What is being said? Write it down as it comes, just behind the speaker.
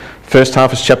First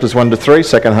half is chapters 1 to 3,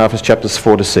 second half is chapters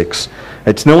 4 to 6.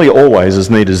 It's nearly always as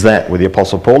neat as that with the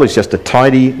Apostle Paul. He's just a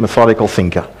tidy, methodical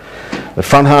thinker. The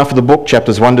front half of the book,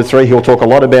 chapters 1 to 3, he'll talk a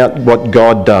lot about what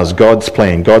God does, God's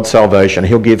plan, God's salvation.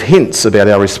 He'll give hints about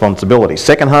our responsibility.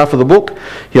 Second half of the book,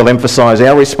 he'll emphasise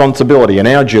our responsibility and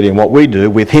our duty and what we do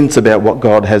with hints about what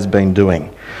God has been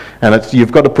doing. And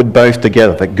you've got to put both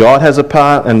together, that God has a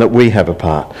part and that we have a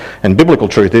part. And biblical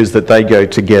truth is that they go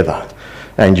together.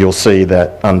 And you'll see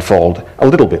that unfold a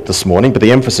little bit this morning, but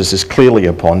the emphasis is clearly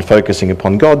upon focusing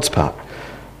upon God's part,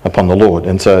 upon the Lord.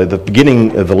 And so the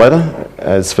beginning of the letter,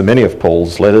 as for many of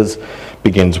Paul's letters,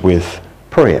 begins with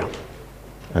prayer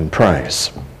and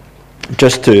praise.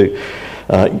 Just to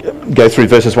go through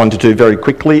verses 1 to 2 very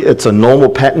quickly, it's a normal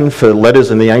pattern for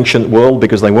letters in the ancient world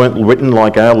because they weren't written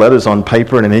like our letters on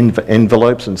paper and in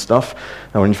envelopes and stuff.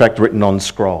 They were in fact written on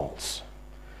scrolls.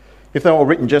 If they were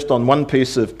written just on one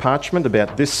piece of parchment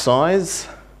about this size,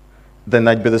 then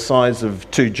they'd be the size of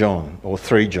 2 John or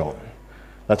 3 John.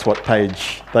 That's what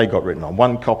page they got written on.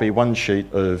 One copy, one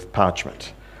sheet of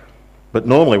parchment. But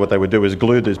normally what they would do is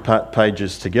glue these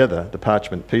pages together, the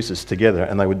parchment pieces together,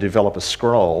 and they would develop a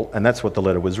scroll, and that's what the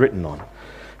letter was written on.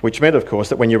 Which meant, of course,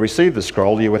 that when you received the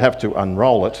scroll, you would have to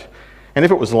unroll it. And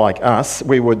if it was like us,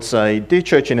 we would say, "Dear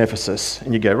Church in Ephesus,"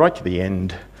 and you go right to the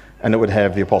end, and it would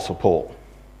have the Apostle Paul.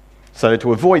 So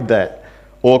to avoid that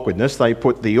awkwardness, they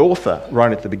put the author right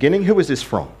at the beginning. Who is this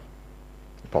from?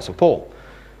 Apostle Paul.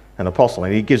 An apostle,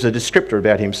 and he gives a descriptor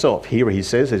about himself. Here he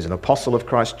says he's an apostle of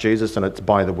Christ Jesus, and it's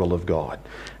by the will of God.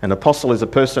 An apostle is a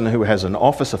person who has an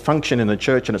office, a function in the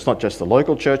church, and it's not just the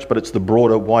local church, but it's the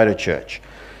broader, wider church.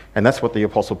 And that's what the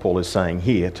Apostle Paul is saying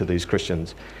here to these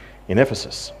Christians in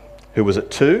Ephesus. Who was it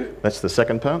to? That's the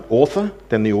second part. Author,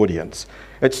 then the audience.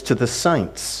 It's to the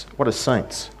saints. What are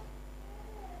saints?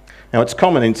 Now, it's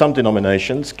common in some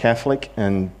denominations, Catholic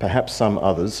and perhaps some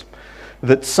others,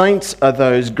 that saints are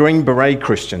those Green Beret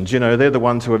Christians. You know, they're the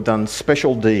ones who have done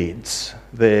special deeds.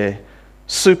 They're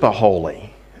super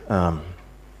holy.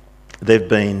 They've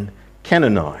been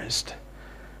canonised.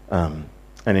 And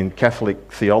in Catholic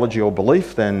theology or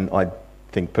belief, then I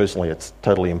think personally it's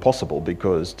totally impossible,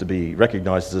 because to be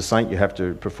recognised as a saint, you have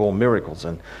to perform miracles.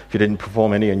 And if you didn't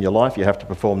perform any in your life, you have to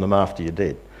perform them after you're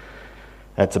dead.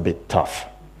 That's a bit tough.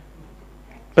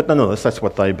 But nonetheless, that's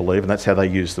what they believe, and that's how they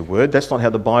use the word. That's not how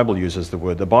the Bible uses the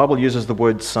word. The Bible uses the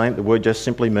word saint. The word just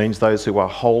simply means those who are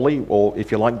holy, or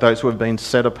if you like, those who have been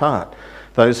set apart,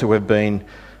 those who have been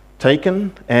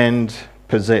taken and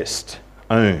possessed,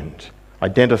 owned,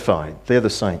 identified. They're the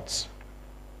saints.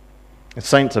 The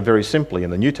saints are very simply, in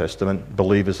the New Testament,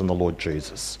 believers in the Lord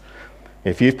Jesus.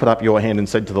 If you've put up your hand and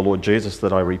said to the Lord Jesus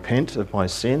that I repent of my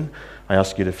sin, I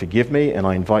ask you to forgive me, and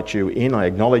I invite you in. I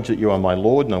acknowledge that you are my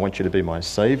Lord, and I want you to be my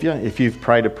Saviour. If you've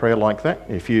prayed a prayer like that,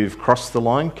 if you've crossed the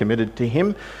line, committed to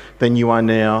Him, then you are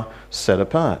now set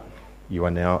apart. You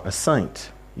are now a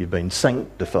saint. You've been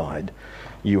sanctified.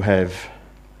 You have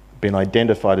been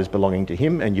identified as belonging to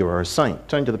Him, and you are a saint.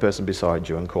 Turn to the person beside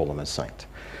you and call them a saint.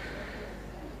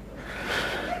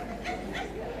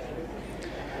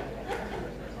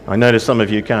 I notice some of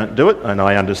you can't do it, and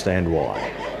I understand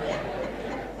why.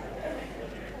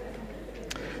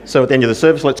 So at the end of the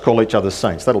service, let's call each other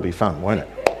saints. That'll be fun, won't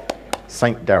it?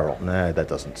 Saint Darrell. No, that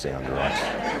doesn't sound right.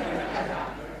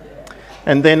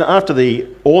 And then after the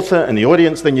author and the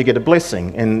audience, then you get a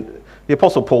blessing. And the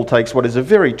Apostle Paul takes what is a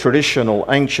very traditional,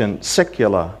 ancient,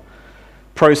 secular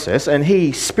process, and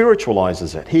he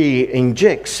spiritualises it. He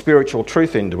injects spiritual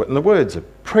truth into it. And the words are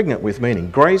pregnant with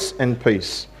meaning. Grace and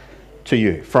peace to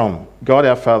you from God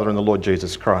our Father and the Lord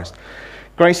Jesus Christ.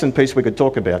 Grace and peace we could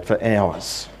talk about for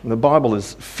hours. And the Bible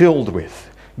is filled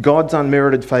with God's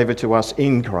unmerited favour to us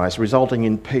in Christ, resulting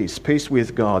in peace, peace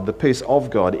with God, the peace of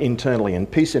God internally, and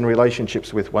peace in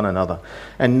relationships with one another.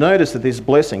 And notice that this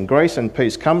blessing, grace and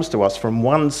peace, comes to us from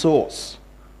one source,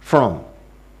 from,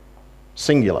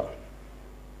 singular.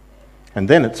 And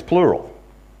then it's plural,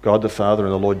 God the Father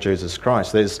and the Lord Jesus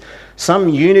Christ. There's some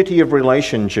unity of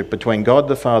relationship between God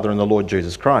the Father and the Lord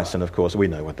Jesus Christ, and of course we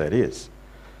know what that is.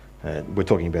 We're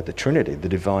talking about the Trinity, the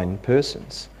divine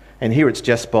persons. And here it's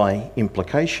just by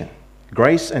implication.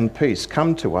 Grace and peace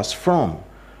come to us from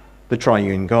the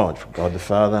triune God, from God the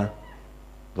Father,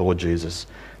 the Lord Jesus,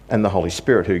 and the Holy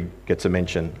Spirit, who gets a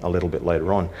mention a little bit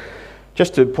later on.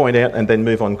 Just to point out and then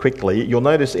move on quickly, you'll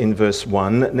notice in verse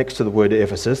 1, next to the word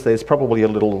Ephesus, there's probably a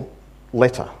little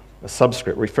letter, a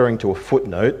subscript referring to a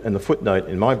footnote, and the footnote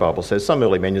in my Bible says some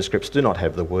early manuscripts do not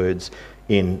have the words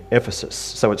in Ephesus.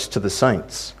 So it's to the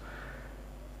saints.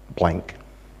 Blank.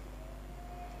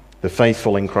 The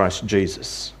faithful in Christ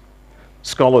Jesus.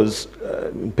 Scholars,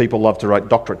 people love to write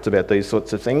doctorates about these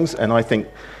sorts of things, and I think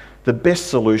The best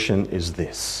solution is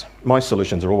this. My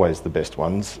solutions are always the best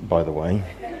ones, by the way.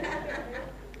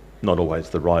 Not always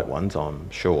the right ones, I'm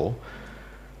sure.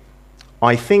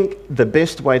 I think the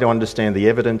best way to understand the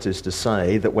evidence is to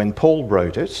say that when Paul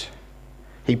wrote it,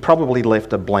 he probably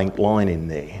left a blank line in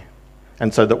there.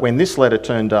 And so that when this letter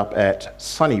turned up at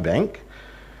Sunnybank,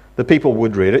 the people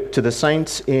would read it to the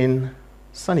saints in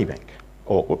Sunnybank,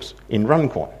 in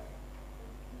Runcorn.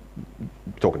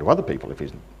 Talking to other people if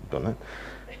he's done that.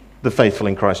 The faithful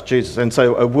in Christ Jesus. And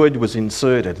so a word was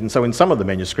inserted. And so in some of the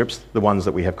manuscripts, the ones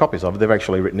that we have copies of, they've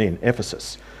actually written in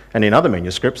Ephesus. And in other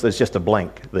manuscripts, there's just a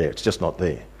blank there. It's just not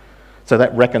there. So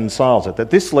that reconciles it.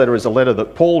 That this letter is a letter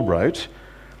that Paul wrote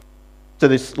to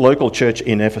this local church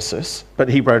in Ephesus, but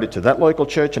he wrote it to that local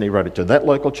church, and he wrote it to that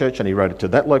local church, and he wrote it to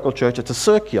that local church. It's a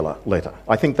circular letter.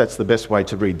 I think that's the best way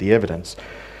to read the evidence.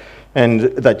 And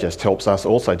that just helps us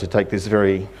also to take this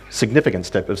very significant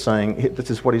step of saying, this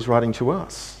is what he's writing to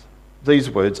us. These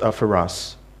words are for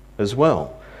us as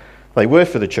well. They were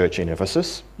for the church in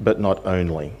Ephesus, but not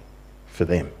only for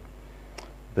them.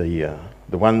 The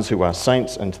ones who are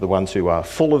saints and to the ones who are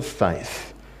full of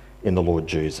faith in the Lord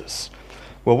Jesus.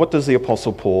 Well, what does the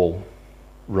Apostle Paul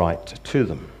write to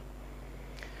them?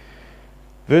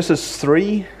 Verses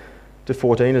 3 to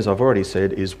 14, as I've already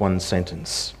said, is one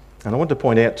sentence. And I want to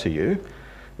point out to you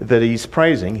that he's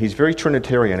very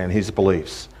Trinitarian in his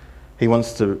beliefs. He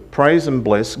wants to praise and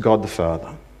bless God the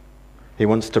Father. He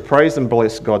wants to praise and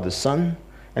bless God the Son,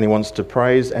 and he wants to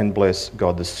praise and bless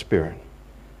God the Spirit.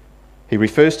 He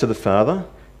refers to the Father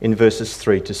in verses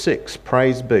 3 to 6.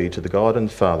 Praise be to the God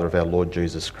and Father of our Lord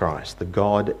Jesus Christ, the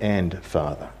God and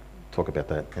Father. I'll talk about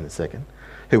that in a second.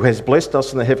 Who has blessed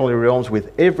us in the heavenly realms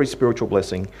with every spiritual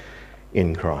blessing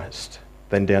in Christ.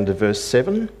 Then down to verse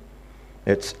 7.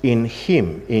 It's in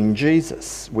him, in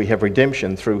Jesus, we have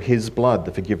redemption through his blood,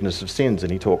 the forgiveness of sins.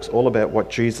 And he talks all about what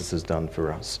Jesus has done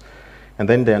for us. And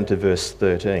then down to verse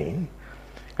 13.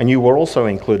 And you were also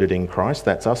included in Christ,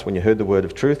 that's us, when you heard the word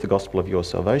of truth, the gospel of your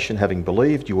salvation. Having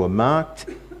believed, you were marked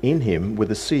in him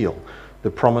with a seal, the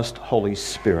promised Holy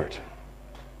Spirit,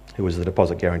 who is the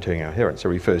deposit guaranteeing our inheritance. So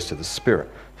it refers to the Spirit.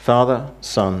 Father,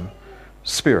 Son,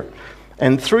 Spirit.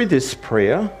 And through this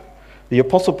prayer, the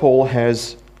Apostle Paul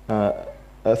has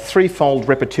a threefold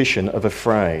repetition of a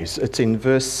phrase. It's in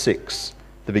verse 6,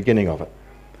 the beginning of it.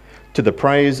 To the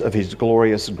praise of his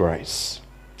glorious grace.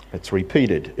 It's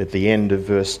repeated at the end of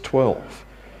verse 12,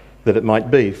 that it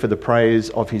might be for the praise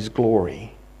of his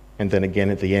glory. And then again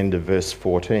at the end of verse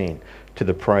 14, to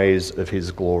the praise of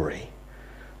his glory.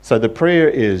 So the prayer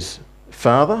is,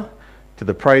 Father, to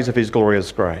the praise of his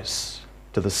glorious grace.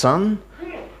 To the Son,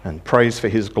 and praise for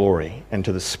his glory. And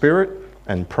to the Spirit,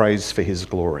 and praise for his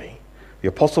glory. The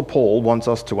Apostle Paul wants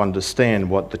us to understand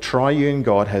what the triune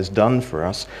God has done for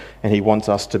us, and he wants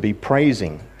us to be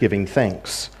praising, giving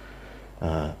thanks,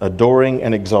 adoring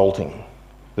and exalting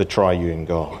the triune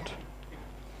God.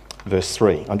 Verse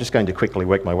 3. I'm just going to quickly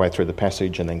work my way through the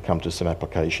passage and then come to some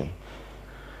application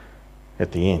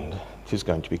at the end. This is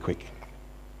going to be quick.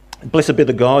 Blessed be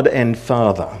the God and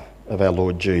Father of our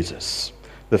Lord Jesus.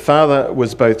 The Father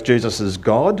was both Jesus'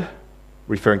 God,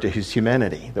 referring to his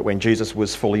humanity, that when Jesus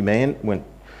was fully man, went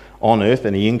on earth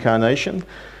in the incarnation,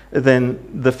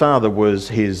 then the Father was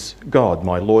his God.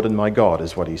 My Lord and my God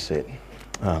is what he said.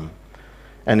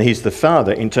 And he's the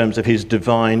Father in terms of his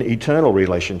divine eternal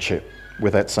relationship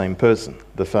with that same person,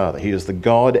 the Father. He is the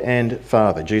God and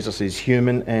Father. Jesus is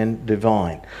human and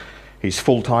divine. His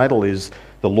full title is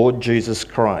the Lord Jesus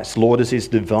Christ. Lord is his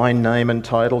divine name and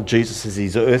title. Jesus is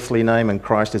his earthly name, and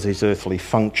Christ is his earthly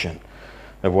function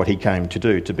of what he came to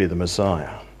do, to be the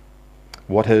Messiah.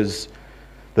 What has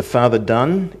the Father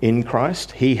done in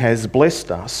Christ? He has blessed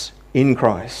us in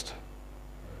Christ.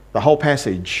 The whole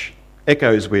passage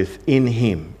echoes with in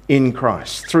him, in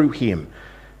Christ, through him.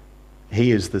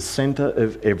 He is the centre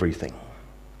of everything,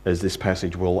 as this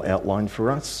passage will outline for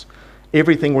us.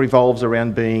 Everything revolves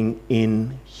around being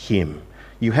in him.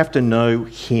 You have to know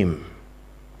him.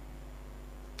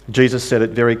 Jesus said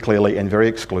it very clearly and very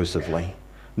exclusively.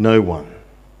 No one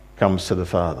comes to the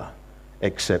Father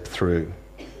except through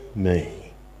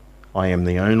me. I am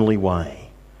the only way.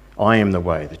 I am the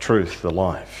way, the truth, the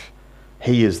life.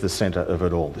 He is the centre of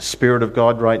it all. The Spirit of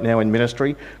God right now in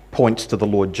ministry points to the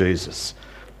Lord Jesus.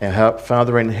 Our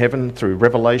Father in heaven, through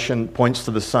revelation, points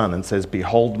to the Son and says,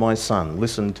 behold my Son,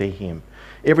 listen to him.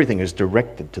 Everything is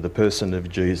directed to the person of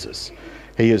Jesus.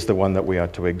 He is the one that we are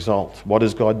to exalt. What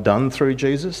has God done through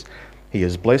Jesus? He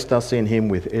has blessed us in him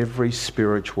with every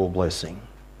spiritual blessing.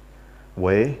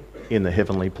 Where? In the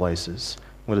heavenly places.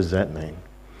 What does that mean?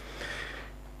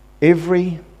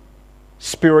 Every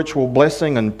spiritual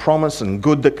blessing and promise and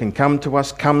good that can come to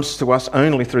us comes to us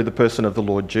only through the person of the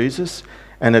Lord Jesus,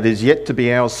 and it is yet to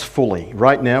be ours fully.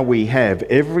 Right now we have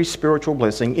every spiritual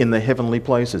blessing in the heavenly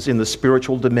places, in the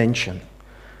spiritual dimension,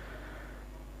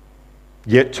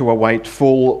 yet to await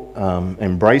full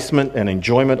embracement and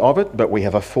enjoyment of it, but we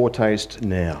have a foretaste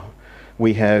now.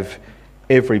 We have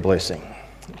every blessing.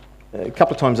 A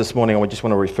couple of times this morning I just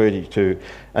want to refer you to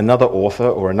another author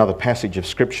or another passage of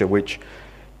Scripture which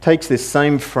takes this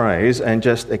same phrase and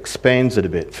just expands it a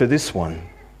bit. For this one,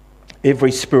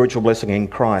 every spiritual blessing in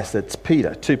Christ, that's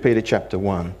Peter, 2 Peter chapter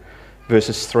 1,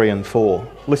 verses 3 and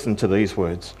 4. Listen to these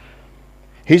words.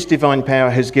 His divine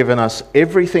power has given us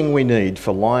everything we need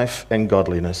for life and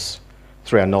godliness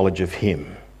through our knowledge of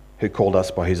Him who called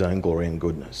us by His own glory and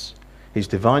goodness. His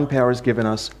divine power has given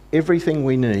us everything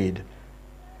we need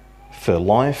for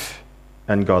life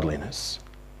and godliness.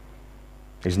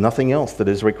 There's nothing else that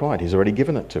is required. He's already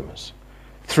given it to us.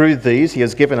 Through these, He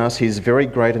has given us His very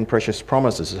great and precious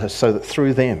promises, so that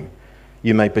through them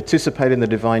you may participate in the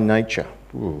divine nature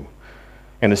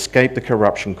and escape the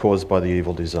corruption caused by the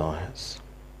evil desires.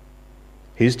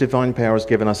 His divine power has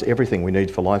given us everything we need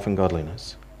for life and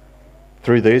godliness.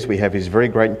 Through these, we have His very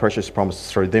great and precious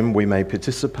promises. Through them, we may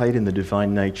participate in the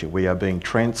divine nature. We are being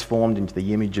transformed into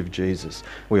the image of Jesus.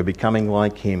 We are becoming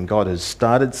like Him. God has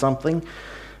started something,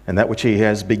 and that which He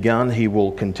has begun, He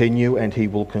will continue and He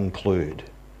will conclude.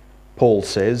 Paul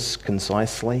says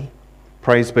concisely,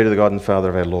 praise be to the God and Father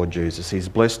of our Lord Jesus. He's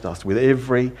blessed us with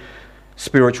every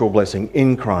spiritual blessing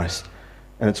in Christ,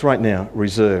 and it's right now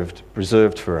reserved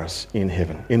for us in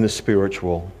heaven, in the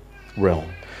spiritual realm.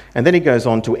 And then he goes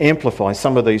on to amplify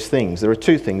some of these things. There are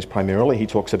two things primarily. He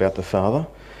talks about the Father,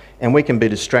 and we can be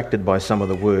distracted by some of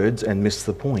the words and miss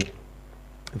the point.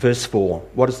 Verse 4,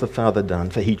 what has the Father done?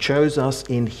 For He chose us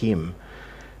in Him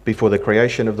before the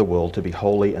creation of the world to be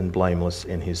holy and blameless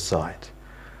in His sight.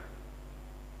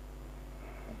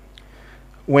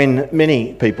 When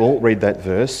many people read that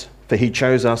verse, for He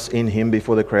chose us in Him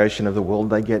before the creation of the world,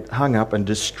 they get hung up and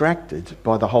distracted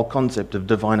by the whole concept of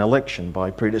divine election,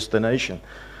 by predestination.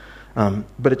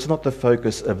 But it's not the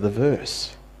focus of the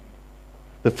verse.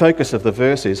 The focus of the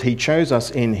verse is He chose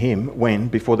us in Him when,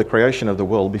 before the creation of the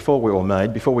world, before we were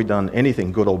made, before we'd done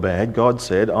anything good or bad, God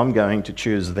said, I'm going to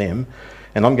choose them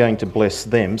and I'm going to bless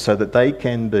them so that they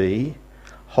can be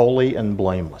holy and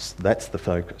blameless. That's the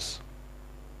focus.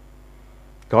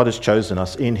 God has chosen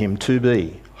us in Him to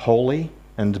be holy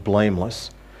and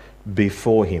blameless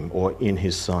before Him or in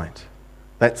His sight.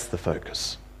 That's the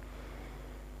focus.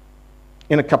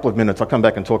 In a couple of minutes, I'll come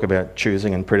back and talk about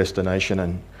choosing and predestination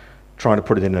and trying to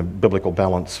put it in a biblical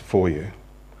balance for you.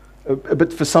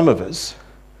 But for some of us,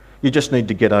 you just need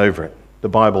to get over it. The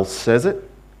Bible says it.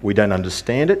 We don't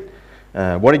understand it.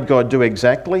 What did God do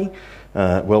exactly?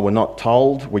 Well, we're not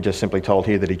told. We're just simply told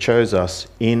here that He chose us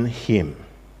in Him.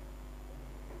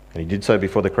 And He did so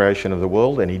before the creation of the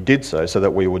world, and He did so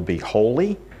that we would be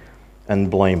holy and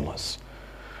blameless.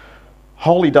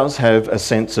 Holy does have a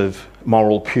sense of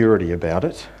moral purity about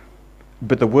it,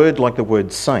 but the word, like the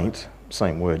word saint,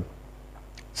 same word,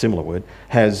 similar word,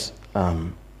 has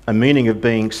a meaning of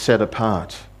being set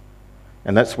apart.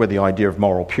 And that's where the idea of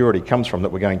moral purity comes from,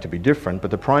 that we're going to be different,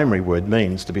 but the primary word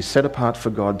means to be set apart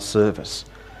for God's service,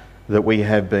 that we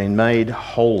have been made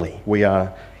holy. We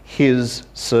are His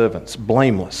servants,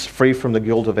 blameless, free from the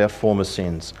guilt of our former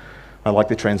sins. I like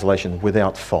the translation,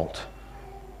 without fault.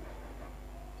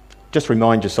 Just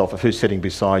remind yourself of who's sitting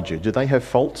beside you. Do they have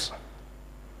faults?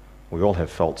 We all have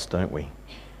faults, don't we?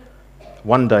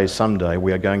 One day, someday,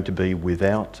 we are going to be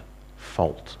without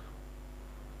fault.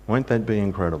 Won't that be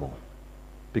incredible?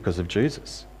 Because of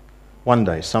Jesus. One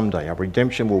day, someday, our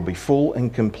redemption will be full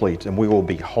and complete, and we will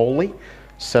be holy,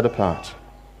 set apart,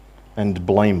 and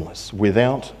blameless,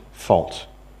 without fault.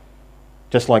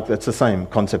 Just like that's the same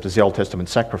concept as the Old Testament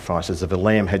sacrifices. If a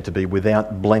lamb had to be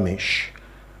without blemish,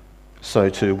 so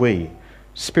too we,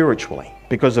 spiritually.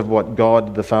 Because of what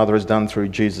God the Father has done through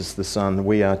Jesus the Son,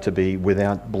 we are to be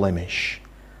without blemish,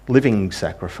 living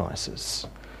sacrifices,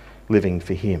 living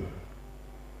for Him.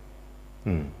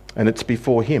 And it's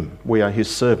before Him. We are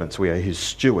His servants, we are His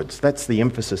stewards. That's the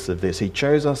emphasis of this. He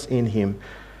chose us in Him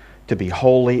to be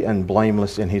holy and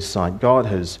blameless in His sight. God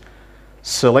has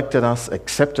selected us,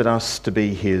 accepted us to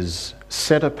be His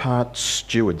set-apart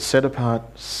stewards,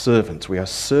 set-apart servants. We are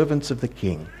servants of the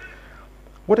King.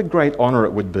 What a great honour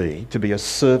it would be to be a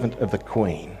servant of the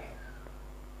Queen.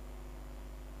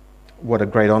 What a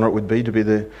great honour it would be to be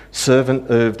the servant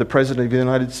of the President of the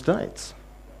United States.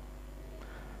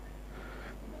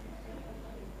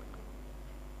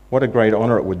 What a great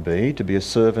honour it would be to be a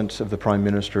servant of the Prime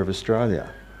Minister of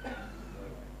Australia.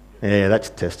 Yeah, that's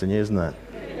testing you, isn't it?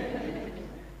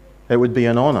 It would be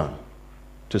an honour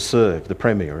to serve the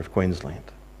Premier of Queensland.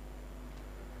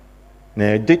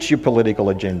 Now, ditch your political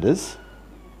agendas.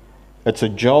 It's a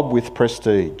job with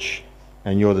prestige,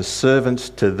 and you're the servants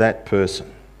to that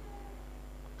person.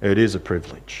 It is a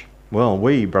privilege. Well,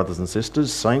 we, brothers and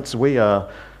sisters, saints, we are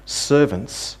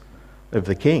servants of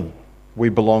the King. We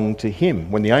belong to him.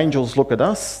 When the angels look at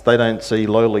us, they don't see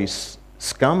lowly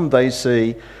scum, they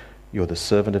see you're the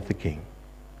servant of the King.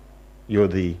 You're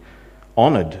the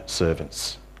honoured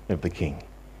servants of the King.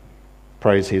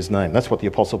 Praise his name. That's what the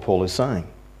Apostle Paul is saying.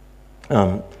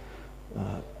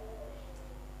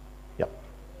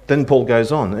 Then Paul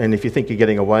goes on, and if you think you're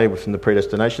getting away from the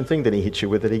predestination thing, then he hits you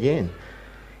with it again.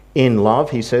 In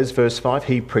love, he says, verse 5,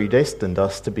 he predestined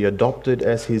us to be adopted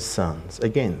as his sons,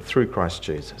 again, through Christ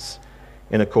Jesus,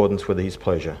 in accordance with his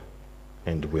pleasure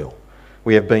and will.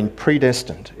 We have been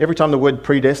predestined. Every time the word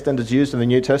predestined is used in the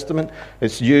New Testament,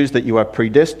 it's used that you are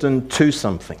predestined to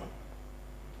something.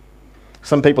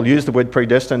 Some people use the word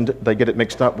predestined, they get it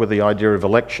mixed up with the idea of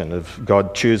election, of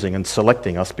God choosing and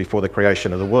selecting us before the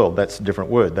creation of the world. That's a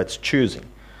different word, that's choosing.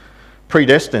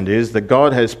 Predestined is that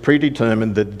God has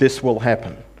predetermined that this will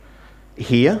happen.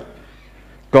 Here,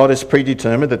 God has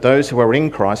predetermined that those who are in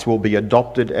Christ will be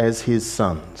adopted as his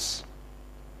sons.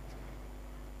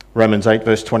 Romans 8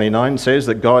 verse 29 says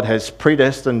that God has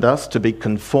predestined us to be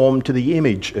conformed to the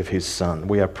image of his Son.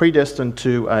 We are predestined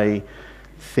to a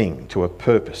thing, to a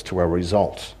purpose, to a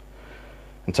result.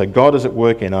 And so God is at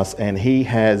work in us and he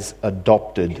has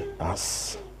adopted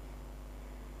us.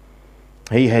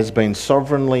 He has been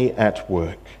sovereignly at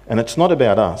work. And it's not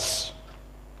about us,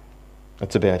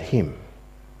 it's about him,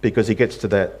 because he gets to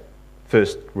that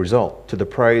first result, to the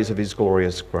praise of his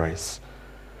glorious grace.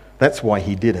 That's why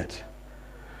he did it.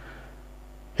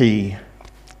 He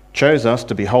chose us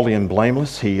to be holy and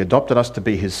blameless. He adopted us to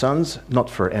be his sons, not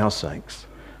for our sakes,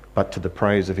 but to the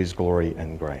praise of his glory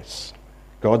and grace.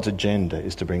 God's agenda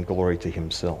is to bring glory to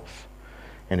himself.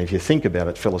 And if you think about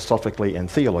it philosophically and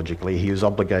theologically, he is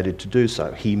obligated to do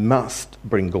so. He must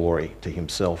bring glory to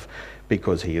himself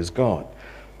because he is God.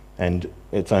 And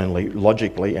it's only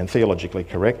logically and theologically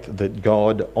correct that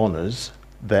God honours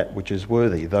that which is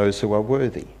worthy, those who are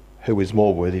worthy. Who is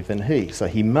more worthy than he? So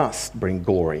he must bring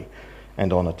glory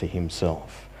and honour to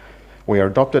himself. We are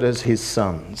adopted as his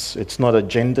sons. It's not a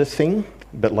gender thing,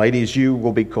 but ladies, you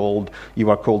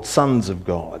are called sons of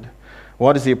God.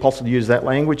 Why does the apostle use that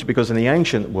language? Because in the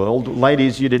ancient world,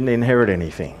 ladies, you didn't inherit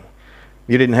anything.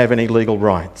 You didn't have any legal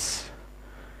rights.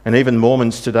 And even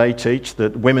Mormons today teach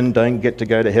that women don't get to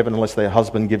go to heaven unless their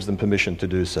husband gives them permission to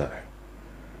do so.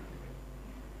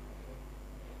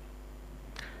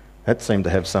 That seemed to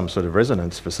have some sort of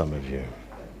resonance for some of you.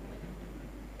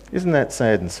 Isn't that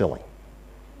sad and silly?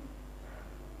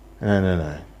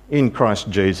 No. In Christ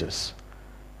Jesus,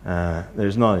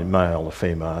 there's no male or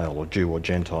female or Jew or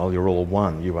Gentile. You're all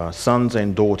one. You are sons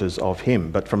and daughters of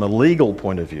him. But from a legal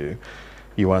point of view,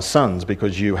 you are sons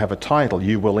because you have a title.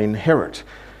 You will inherit.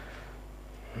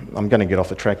 I'm going to get off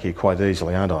the track here quite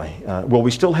easily, aren't I? Will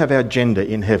we still have our gender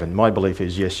in heaven? My belief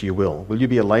is yes, you will. Will you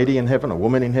be a lady in heaven, a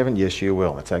woman in heaven? Yes, you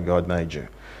will. That's how God made you.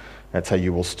 That's how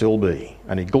you will still be.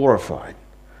 And he glorified,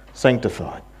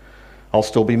 sanctified. I'll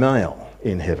still be male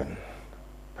in heaven.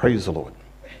 Praise the Lord.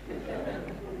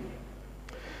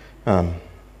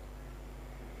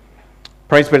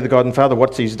 Praise be to the God and Father.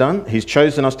 What's he's done? He's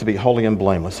chosen us to be holy and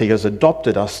blameless. He has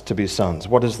adopted us to be sons.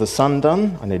 What has the Son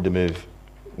done? I need to move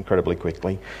incredibly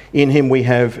quickly. In him we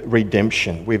have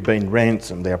redemption. We've been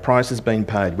ransomed. Our price has been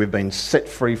paid. We've been set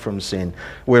free from sin.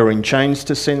 We're in chains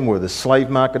to sin. We're the slave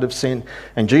market of sin.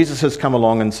 And Jesus has come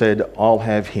along and said, I'll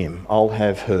have him. I'll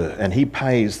have her. And he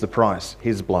pays the price,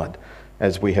 his blood,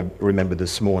 as we have remembered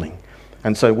this morning.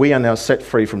 And so we are now set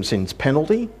free from sin's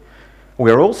penalty.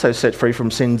 We are also set free from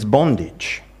sin's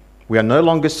bondage. We are no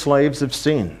longer slaves of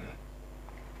sin,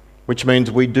 which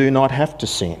means we do not have to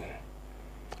sin.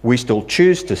 We still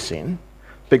choose to sin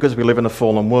because we live in a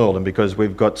fallen world and because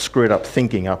we've got screwed up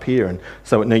thinking up here, and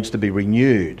so it needs to be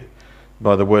renewed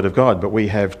by the Word of God. But we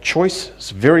have choices,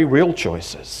 very real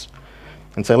choices.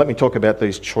 And so let me talk about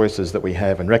these choices that we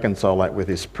have and reconcile that with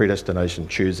this predestination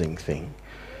choosing thing.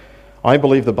 I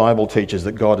believe the Bible teaches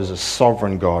that God is a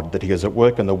sovereign God, that he is at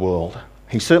work in the world.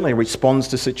 He certainly responds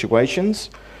to situations,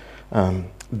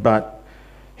 but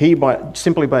he,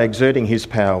 simply by exerting his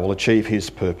power, will achieve his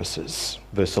purposes.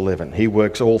 Verse 11, he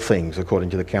works all things according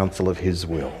to the counsel of his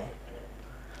will.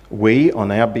 We,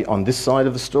 on this side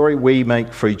of the story, we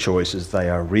make free choices. They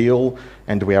are real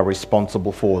and we are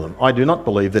responsible for them. I do not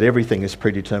believe that everything is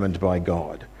predetermined by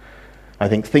God. I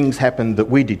think things happen that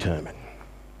we determine.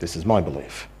 This is my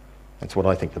belief. That's what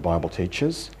I think the Bible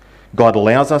teaches. God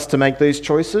allows us to make these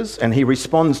choices, and he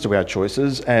responds to our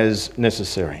choices as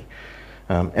necessary.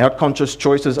 Our conscious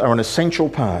choices are an essential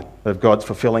part of God's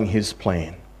fulfilling his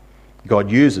plan. God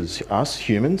uses us,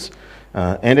 humans,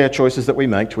 and our choices that we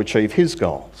make to achieve his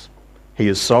goals. He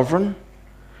is sovereign.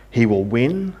 He will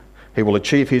win. He will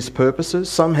achieve his purposes.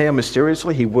 Somehow,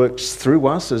 mysteriously, he works through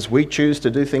us as we choose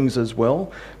to do things as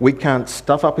well. We can't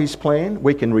stuff up his plan.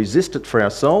 We can resist it for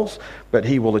ourselves, but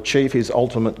he will achieve his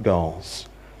ultimate goals.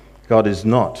 God is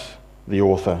not the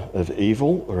author of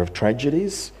evil or of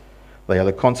tragedies. They are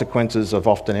the consequences of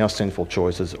often our sinful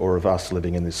choices or of us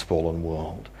living in this fallen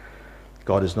world.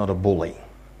 God is not a bully.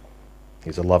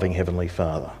 He's a loving Heavenly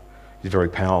Father. He's very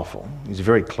powerful. He's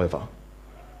very clever.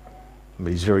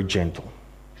 But he's very gentle.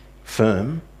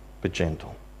 Firm, but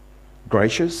gentle.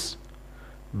 Gracious,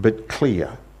 but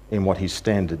clear in what his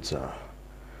standards are.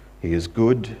 He is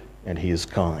good and he is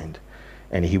kind,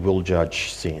 and he will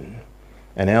judge sin.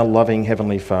 And our loving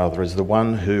Heavenly Father is the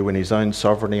one who, in his own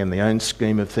sovereignty and the own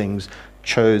scheme of things,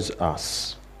 chose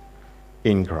us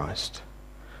in Christ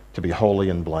to be holy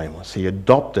and blameless. He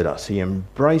adopted us. He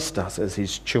embraced us as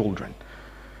his children.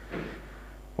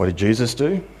 What did Jesus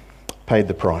do? Paid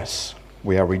the price.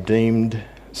 We are redeemed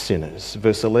sinners.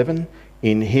 Verse 11,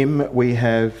 in him we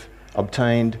have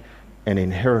obtained an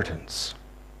inheritance.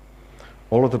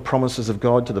 All of the promises of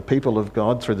God to the people of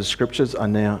God through the scriptures are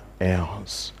now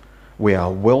ours. We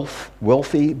are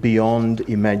wealthy beyond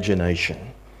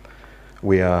imagination.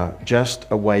 We are just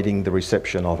awaiting the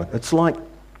reception of it. It's like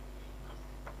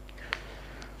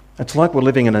we're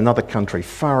living in another country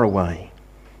far away,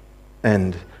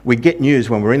 and we get news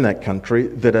when we're in that country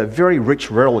that a very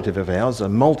rich relative of ours, a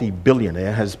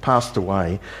multi-billionaire, has passed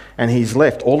away, and he's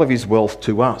left all of his wealth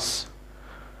to us.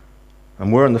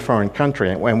 And we're in the foreign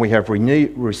country, and we have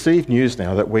received news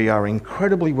now that we are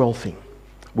incredibly wealthy.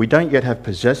 We don't yet have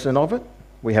possession of it.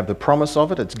 We have the promise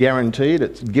of it. It's guaranteed.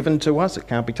 It's given to us. It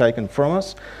can't be taken from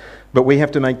us. But we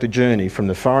have to make the journey from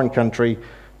the foreign country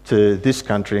to this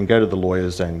country and go to the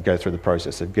lawyers and go through the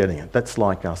process of getting it. That's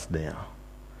like us now.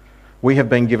 We have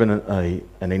been given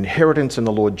an inheritance in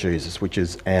the Lord Jesus, which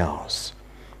is ours.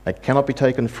 It cannot be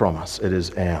taken from us. It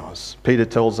is ours. Peter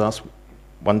tells us,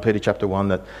 1 Peter chapter 1,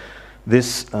 that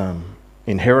this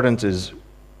inheritance is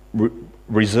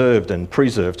reserved and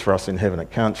preserved for us in heaven. It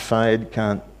can't fade,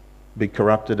 can't be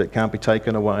corrupted, it can't be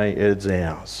taken away. It's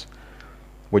ours.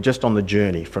 We're just on the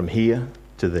journey from here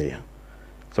to there.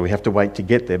 So we have to wait to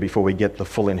get there before we get the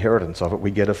full inheritance of it.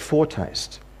 We get a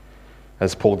foretaste,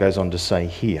 as Paul goes on to say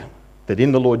here, that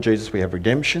in the Lord Jesus we have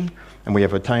redemption and we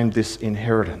have attained this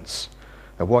inheritance.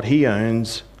 Of what he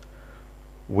owns,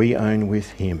 we own with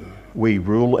him. We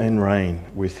rule and reign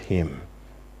with him.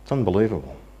 It's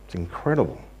unbelievable. It's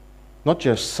incredible. Not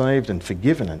just saved and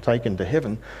forgiven and taken to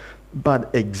heaven, but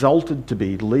exalted to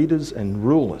be leaders and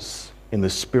rulers in the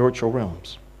spiritual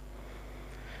realms.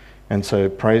 And so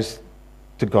praise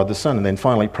to God the Son. And then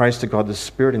finally, praise to God the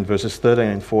Spirit in verses 13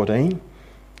 and 14,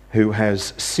 who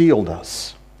has sealed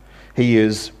us. He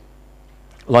is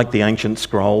like the ancient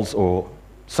scrolls or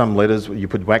some letters, you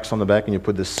put wax on the back and you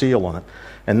put the seal on it.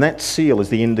 And that seal is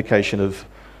the indication of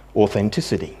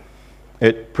authenticity.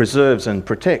 It preserves and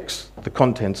protects the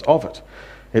contents of it.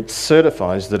 It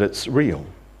certifies that it's real.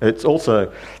 It's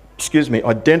also,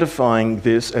 identifying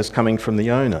this as coming from the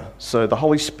owner. So the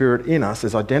Holy Spirit in us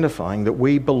is identifying that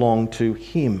we belong to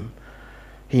him.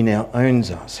 He now owns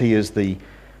us. He is the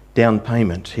down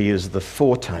payment. He is the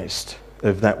foretaste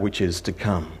of that which is to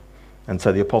come. And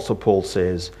so the Apostle Paul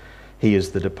says he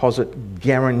is the deposit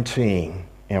guaranteeing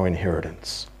our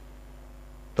inheritance.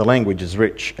 The language is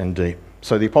rich and deep.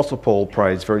 So the Apostle Paul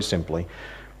prays very simply,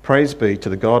 praise be to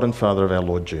the God and Father of our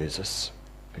Lord Jesus,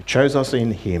 who chose us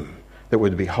in him that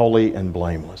we'd be holy and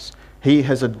blameless. He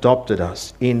has adopted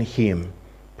us in him.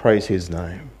 Praise his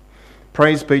name.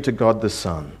 Praise be to God the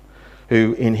Son,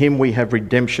 who in him we have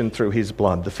redemption through his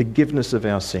blood, the forgiveness of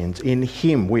our sins. In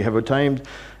him we have attained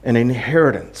an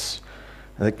inheritance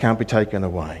that can't be taken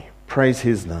away. Praise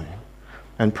his name.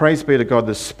 And praise be to God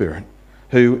the Spirit,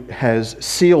 who has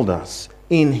sealed us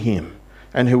in him,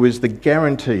 and who is the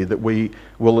guarantee that we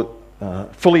will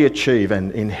fully achieve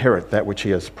and inherit that which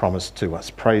he has promised to us.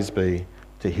 Praise be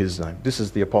to his name. This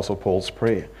is the Apostle Paul's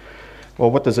prayer. Well,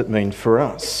 what does it mean for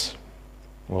us?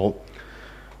 Well,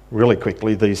 really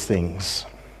quickly, these things.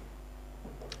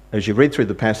 As you read through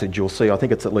the passage, you'll see, I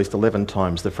think it's at least 11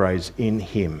 times the phrase, in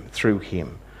him, through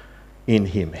him, in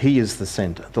him. He is the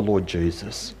centre, the Lord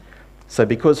Jesus. So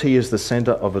because he is the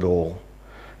centre of it all,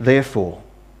 therefore,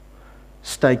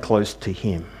 stay close to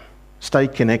him. Stay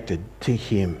connected to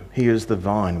him. He is the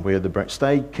vine, we're the branch.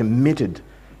 Stay committed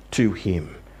to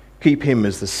him. Keep him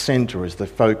as the centre, as the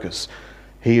focus.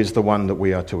 He is the one that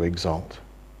we are to exalt.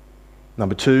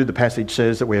 Number 2, the passage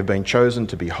says that we have been chosen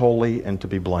to be holy and to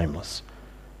be blameless.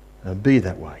 Be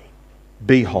that way.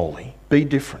 Be holy. Be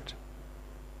different.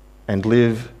 And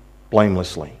live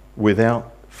blamelessly,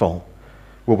 without fault.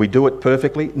 Will we do it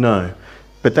perfectly? No.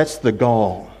 But that's the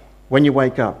goal. When you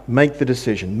wake up, make the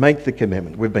decision, make the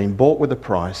commitment. We've been bought with a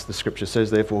price. The scripture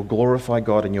says, therefore, glorify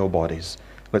God in your bodies.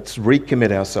 Let's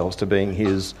recommit ourselves to being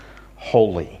his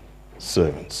holy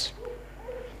servants.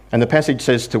 And the passage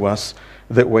says to us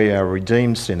that we are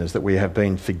redeemed sinners, that we have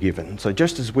been forgiven. So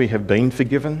just as we have been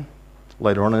forgiven,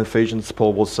 later on in Ephesians,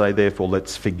 Paul will say, therefore,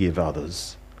 let's forgive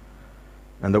others.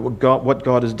 And that what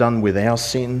God has done with our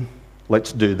sin,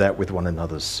 let's do that with one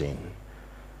another's sin.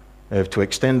 To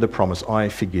extend the promise, I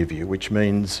forgive you, which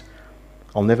means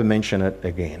I'll never mention it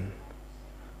again.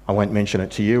 I won't mention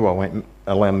it to you, I won't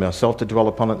allow myself to dwell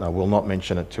upon it, and I will not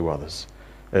mention it to others.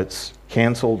 It's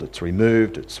cancelled, it's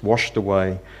removed, it's washed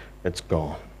away, it's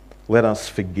gone. Let us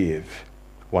forgive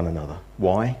one another.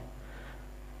 Why?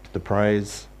 To the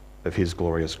praise of his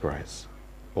glorious grace.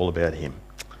 All about him.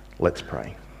 Let's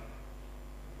pray.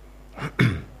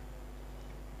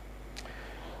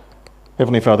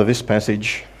 Heavenly Father, this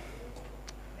passage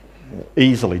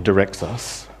easily directs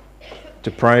us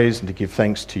to praise and to give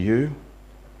thanks to you,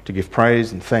 to give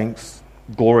praise and thanks,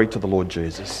 glory to the Lord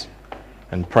Jesus,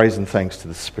 and praise and thanks to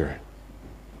the Spirit.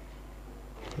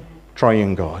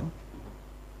 Triune God,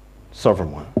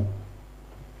 Sovereign One,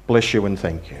 bless you and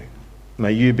thank you.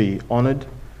 May you be honoured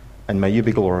and may you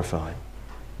be glorified,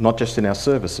 not just in our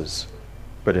services,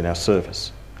 but in our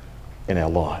service, in our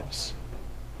lives.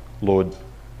 Lord,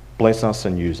 bless us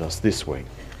and use us this week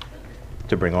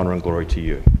to bring honour and glory to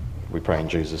you. We pray in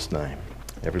Jesus' name.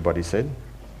 Everybody said?